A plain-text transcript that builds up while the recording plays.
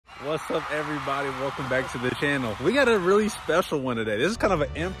What's up, everybody? Welcome back to the channel. We got a really special one today. This is kind of an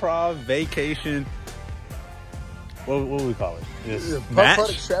improv vacation. What would we call it?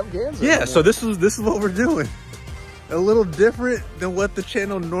 Match extravaganza. Yeah, so this is what we're doing. A little different than what the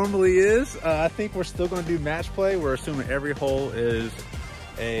channel normally is. I think we're still going to do match play. We're assuming every hole is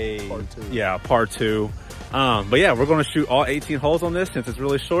a part two. But yeah, we're going to shoot all 18 holes on this since it's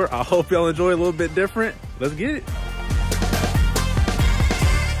really short. I hope y'all enjoy a little bit different. Let's get it.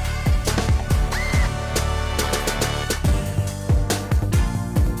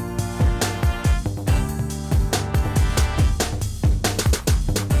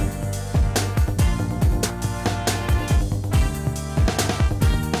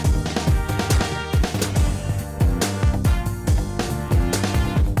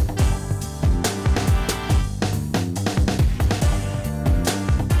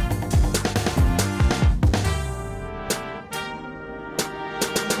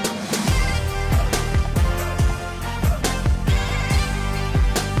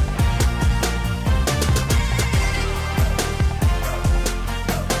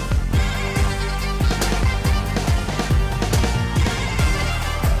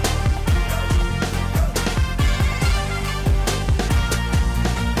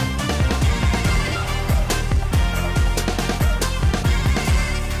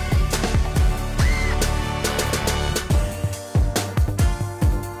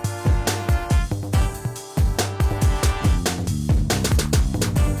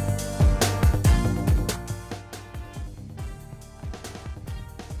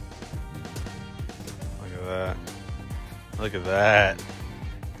 Look at that.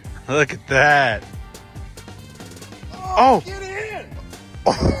 Look at that. Oh! Get in!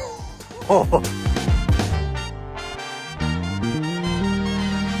 Oh.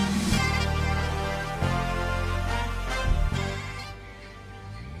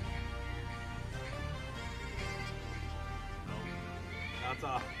 That's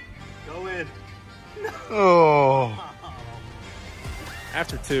off. Go in. Oh.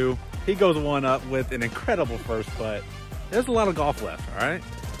 After two, he goes one up with an incredible first putt. There's a lot of golf left, all right?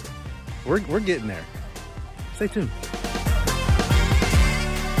 We're getting there. Stay tuned.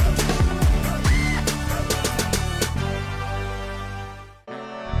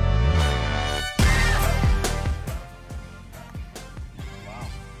 Wow.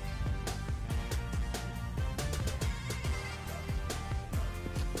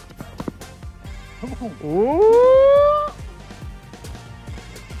 Ooh.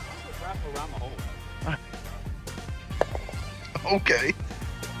 Wrap around the hole. Okay.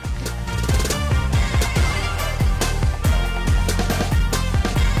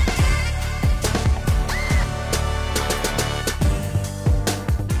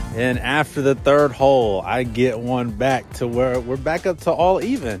 And after the third hole, I get one back to where we're back up to all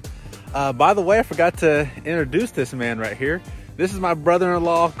even. By the way, I forgot to introduce this man right here. This is my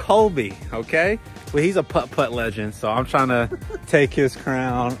brother-in-law, Colby, okay? Well, he's a putt-putt legend, so I'm trying to take his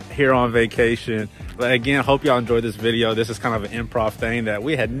crown here on vacation. But again, hope y'all enjoyed this video. This is kind of an improv thing that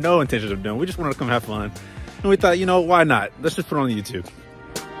we had no intention of doing. We just wanted to come have fun. And we thought, you know, why not? Let's just put it on YouTube.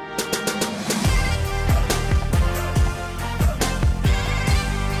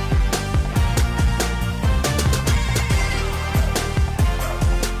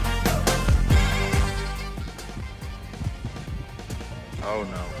 Oh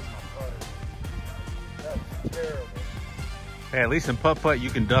no. That's terrible. Hey, at least in putt-putt, you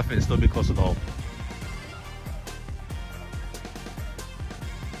can duff it and still be close to the hole.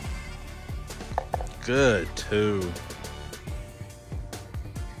 Good too.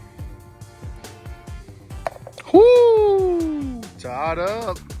 Whoo! Tied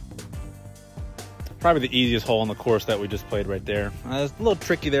up. Probably the easiest hole on the course that we just played right there. It's a little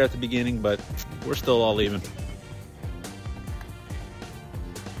tricky there at the beginning, but we're still all even.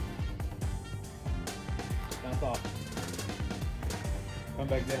 Bounce off. Come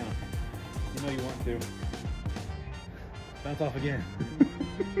back down. You know you want to. Bounce off again.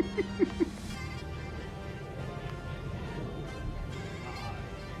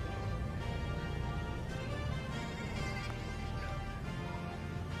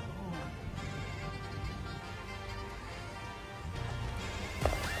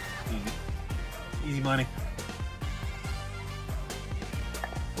 Easy money.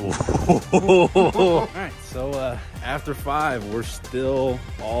 All right, so after five, we're still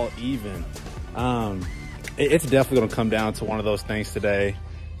all even. It's definitely going to come down to one of those things today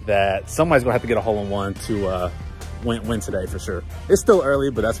that somebody's going to have to get a hole-in-one to win today for sure. It's still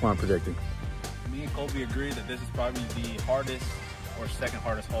early, but that's what I'm predicting. Me and Colby agree that this is probably the hardest or second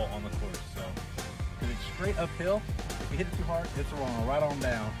hardest hole on the course. So, because it's straight uphill, if you hit it too hard, it's rolling right on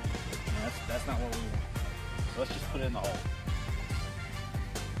down. That's not what we want. So let's just put it in the hole.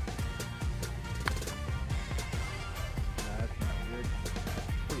 That's not good.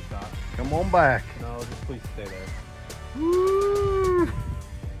 Please stop. Come on back. No, just please stay there. Woo!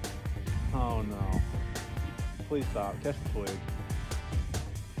 Oh no. Please stop. Catch the twig.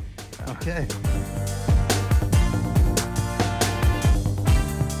 Okay.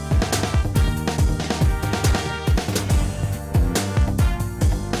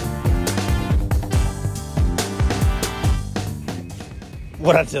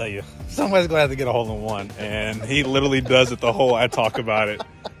 What'd I tell you? Somebody's gonna have to get a hole in one, and he literally does it the whole I talk about it.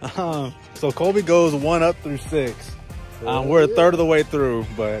 So Colby goes 1 up through 6. We're a third of the way through,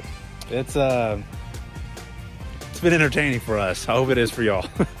 but it's been entertaining for us. I hope it is for y'all.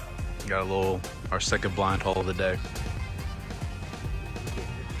 Got our second blind hole of the day.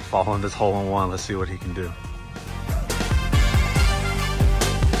 Following this hole in one, let's see what he can do.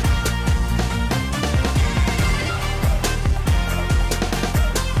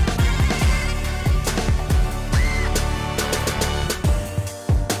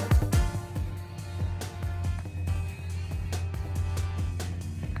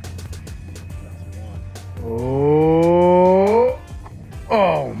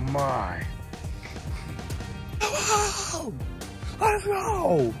 Oh my. Let's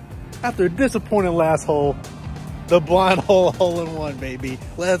go! After a disappointing last hole, the blind hole in one, baby.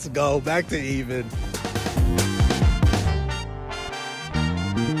 Let's go, back to even.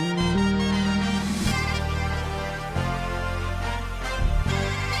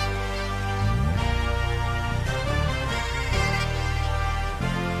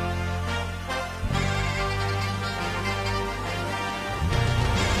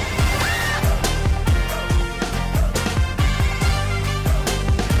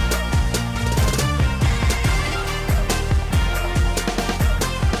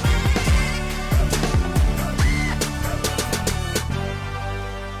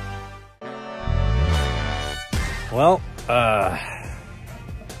 Well,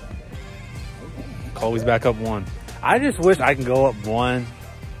 Colby's back up 1. I just wish I can go up 1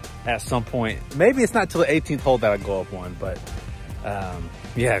 at some point. Maybe it's not till the 18th hole that I go up 1, but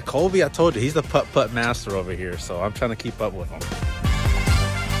yeah, Colby, I told you, he's the putt master over here, so I'm trying to keep up with him.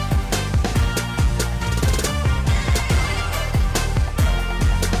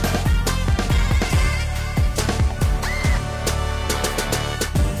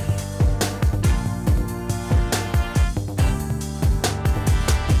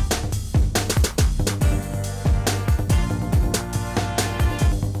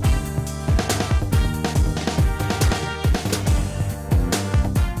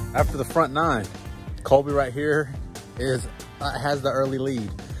 After the front 9, Colby right here has the early lead.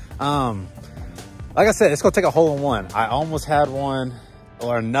 Like I said, it's gonna take a hole in one. I almost had one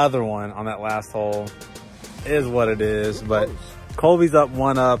or another one on that last hole. It is what it is, but Colby's up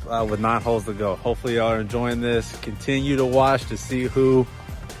 1 up with 9 holes to go. Hopefully y'all are enjoying this. Continue to watch to see who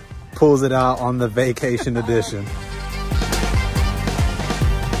pulls it out on the vacation edition.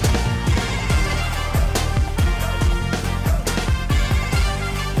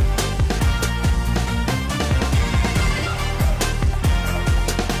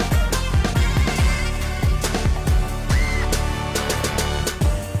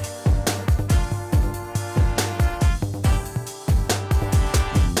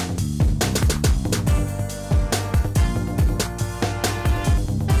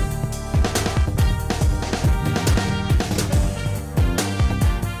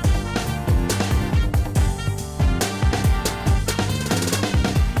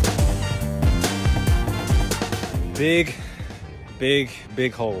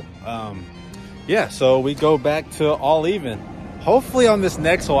 Big hole. Yeah, so we go back to all even. Hopefully on this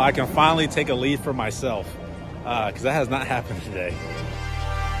next hole I can finally take a lead for myself, because that has not happened today.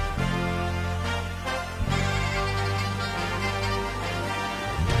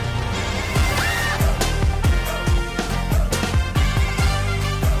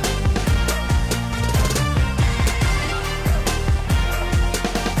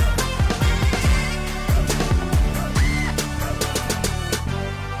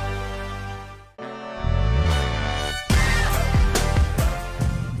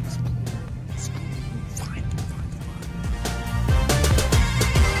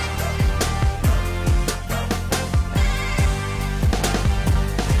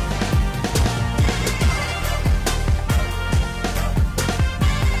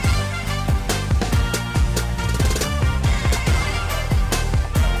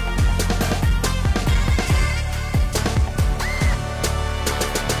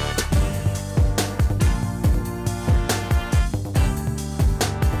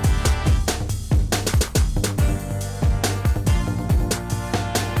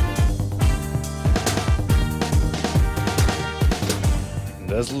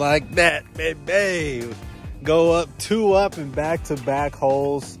 Just like that, baby. Go up, 2 up and back-to-back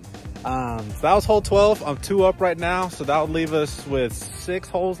holes. So that was hole 12. I'm 2 up right now, so that'll leave us with 6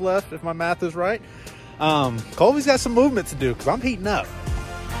 holes left if my math is right. Colby's got some movement to do because I'm heating up.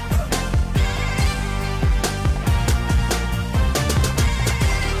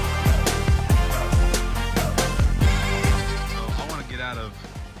 I want to get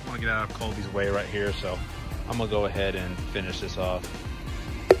out of Colby's way right here, so I'm gonna go ahead and finish this off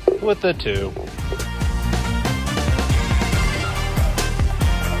with the 2.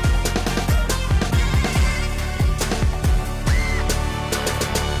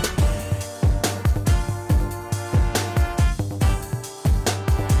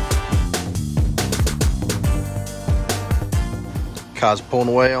 Kai's pulling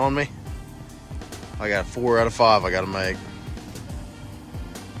away on me. I got 4 out of 5 I gotta make.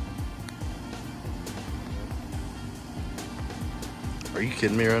 Are you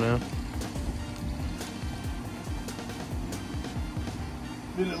kidding me right now?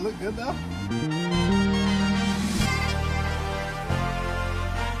 Did it look good though?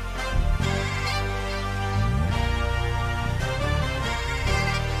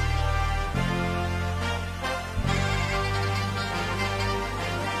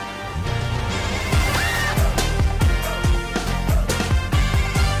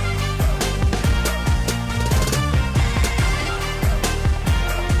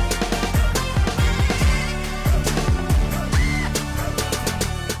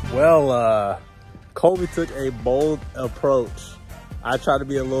 Well, Colby took a bold approach. I tried to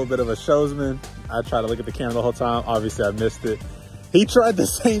be a little bit of a showsman. I tried to look at the camera the whole time. Obviously, I missed it. He tried the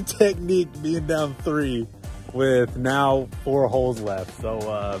same technique being down 3 with now 4 holes left.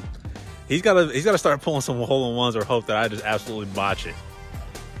 So he's got to start pulling some hole-in-ones or hope that I just absolutely botch it.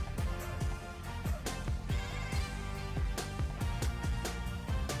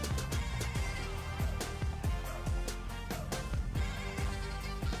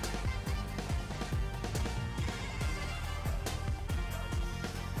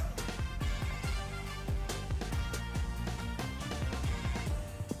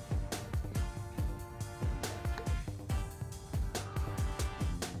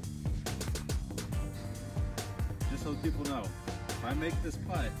 Just so people know, if I make this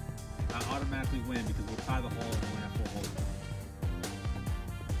putt, I automatically win because we'll tie the hole and we'll have 4 holes.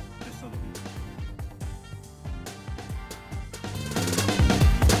 Just so the people.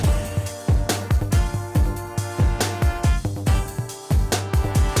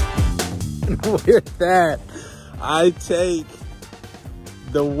 With that, I take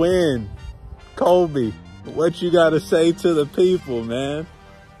the win. Colby, what you got to say to the people, man?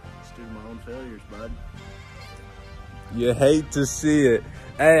 Just do my own failures, bud. You hate to see it.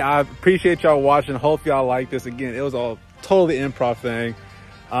 Hey, I appreciate y'all watching. Hope y'all like this. Again, it was all totally improv thing.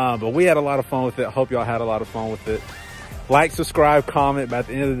 But we had a lot of fun with it. Hope y'all had a lot of fun with it. Like, subscribe, comment. But at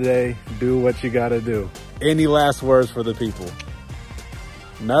the end of the day, do what you got to do. Any last words for the people?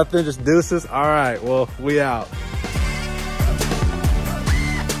 Nothing, just deuces? All right, well, we out.